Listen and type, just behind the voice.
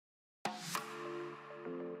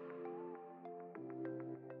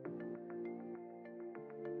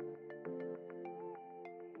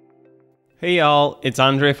Hey y'all, it's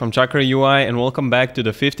Andre from Chakra UI and welcome back to the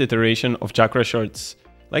 5th iteration of Chakra Shorts.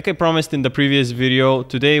 Like I promised in the previous video,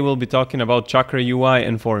 today we'll be talking about Chakra UI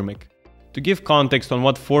and Formik. To give context on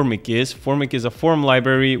what Formik is a form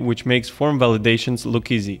library which makes form validations look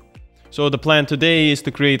easy. So the plan today is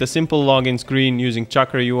to create a simple login screen using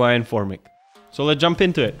Chakra UI and Formik. So let's jump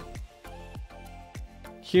into it.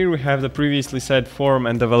 Here we have the previously set form,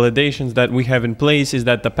 and the validations that we have in place is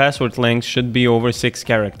that the password length should be over 6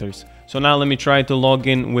 characters. So now let me try to log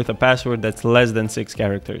in with a password that's less than 6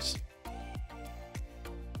 characters.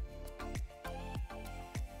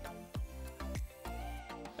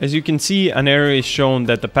 As you can see, an error is shown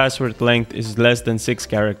that the password length is less than 6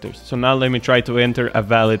 characters. So now let me try to enter a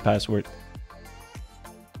valid password.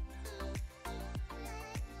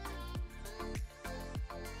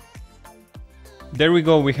 There we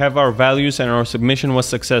go, we have our values and our submission was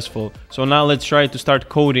successful. So now let's try to start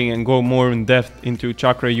coding and go more in depth into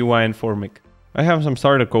Chakra UI and Formik. I have some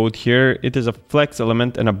starter code here. It is a flex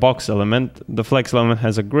element and a box element. The flex element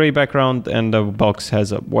has a gray background and the box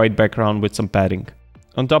has a white background with some padding.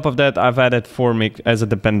 On top of that, I've added Formik as a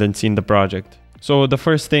dependency in the project. So the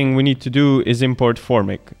first thing we need to do is import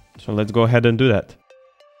Formik. So let's go ahead and do that.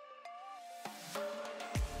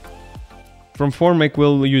 From Formik,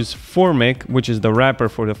 we'll use Formik, which is the wrapper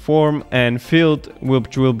for the form, and field,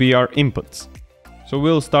 which will be our inputs. So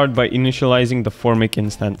we'll start by initializing the Formik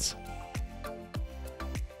instance.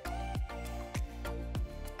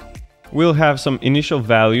 We'll have some initial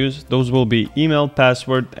values. Those will be email,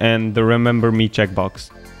 password, and the remember me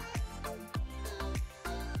checkbox.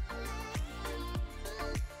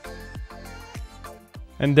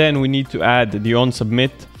 And then we need to add the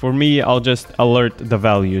onSubmit. For me, I'll just alert the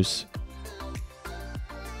values.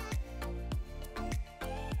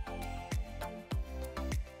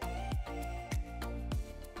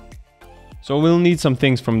 So we'll need some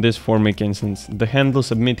things from this Formik instance: the handle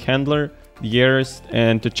submit handler, the errors,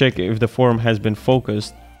 and to check if the form has been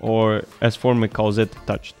focused, or as Formik calls it,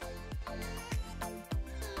 touched.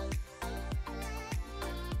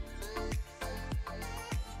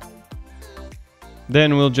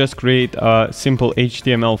 Then we'll just create a simple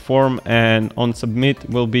HTML form, and on submit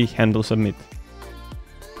will be handle submit.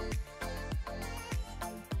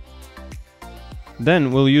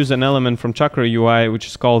 Then we'll use an element from Chakra UI which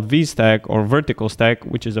is called VStack or vertical stack,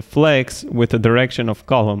 which is a flex with a direction of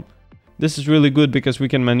column. This is really good because we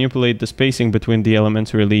can manipulate the spacing between the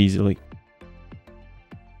elements really easily.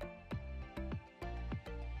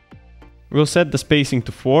 We'll set the spacing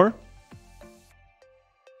to 4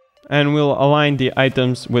 and we'll align the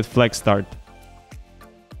items with flex start.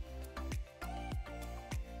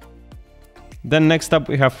 Then next up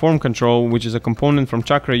we have form control, which is a component from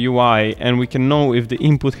Chakra UI, and we can know if the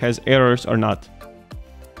input has errors or not.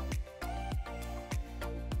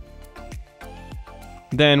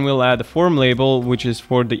 Then we'll add a form label, which is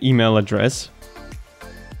for the email address.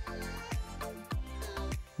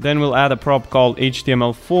 Then we'll add a prop called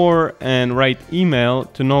HTML4 and write email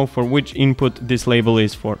to know for which input this label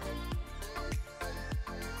is for.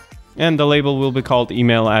 And the label will be called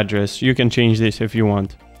email address. You can change this if you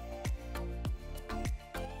want.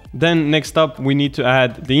 Then next up we need to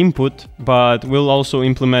add the input, but we'll also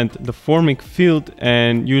implement the Formik field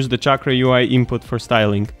and use the Chakra UI input for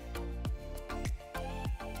styling.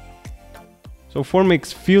 So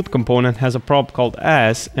Formik's field component has a prop called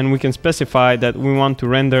as, and we can specify that we want to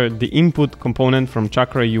render the input component from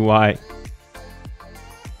Chakra UI.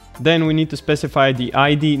 Then we need to specify the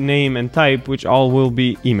ID, name and type, which all will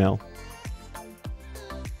be email.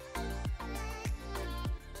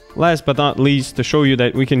 Last but not least, to show you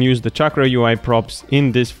that we can use the Chakra UI props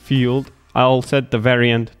in this field, I'll set the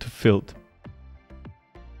variant to filled.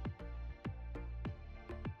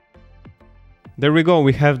 There we go,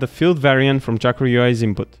 we have the filled variant from Chakra UI's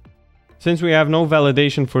input. Since we have no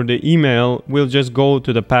validation for the email, we'll just go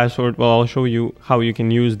to the password. Well, I'll show you how you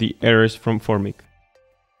can use the errors from Formik.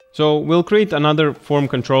 So we'll create another form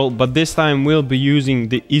control, but this time we'll be using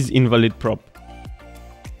the isInvalid prop.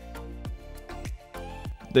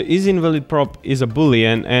 The isInvalid prop is a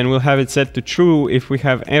boolean, and we'll have it set to true if we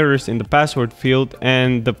have errors in the password field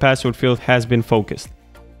and the password field has been focused.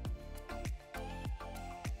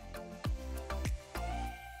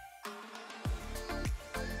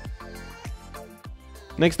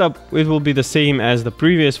 Next up, it will be the same as the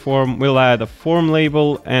previous form. We'll add a form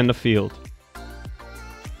label and a field.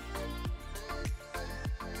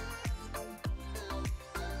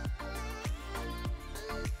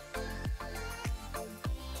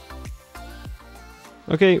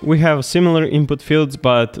 Okay, we have similar input fields,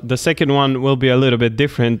 but the second one will be a little bit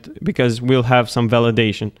different because we'll have some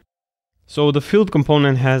validation. So the field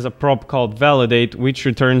component has a prop called validate, which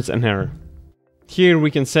returns an error. Here we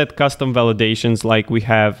can set custom validations like we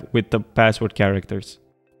have with the password characters.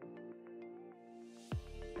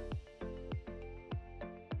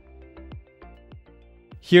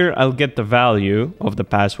 Here I'll get the value of the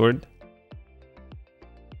password.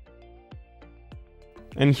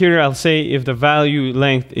 And here I'll say if the value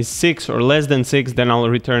length is 6 or less than 6, then I'll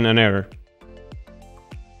return an error.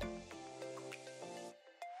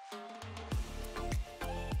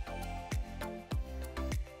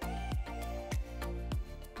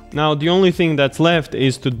 Now the only thing that's left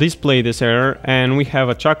is to display this error, and we have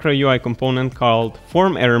a Chakra UI component called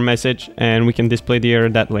form error message, and we can display the error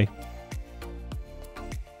that way.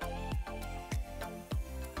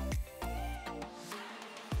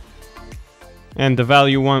 And the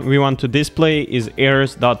value we want to display is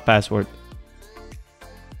errors.password.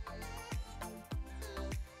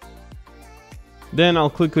 Then I'll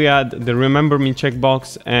quickly add the remember me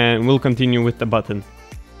checkbox and we'll continue with the button.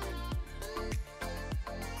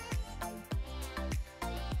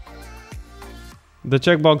 The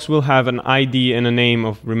checkbox will have an ID and a name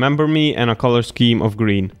of remember me and a color scheme of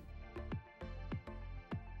green.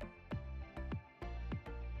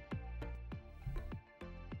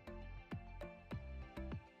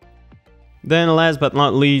 Then last but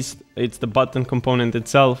not least, it's the button component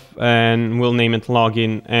itself, and we'll name it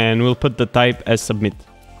login and we'll put the type as submit.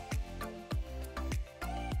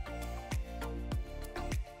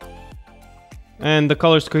 And the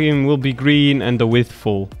color scheme will be green and the width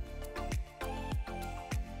full.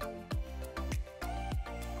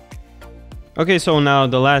 Okay, so now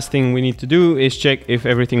the last thing we need to do is check if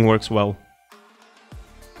everything works well.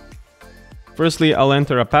 Firstly, I'll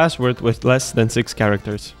enter a password with less than 6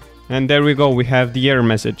 characters. And there we go, we have the error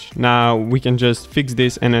message. Now we can just fix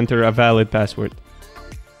this and enter a valid password.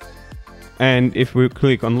 And if we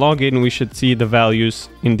click on login, we should see the values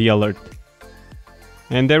in the alert.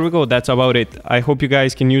 And there we go, that's about it. I hope you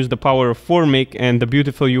guys can use the power of Formik and the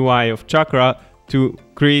beautiful UI of Chakra to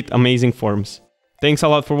create amazing forms. Thanks a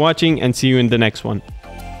lot for watching and see you in the next one.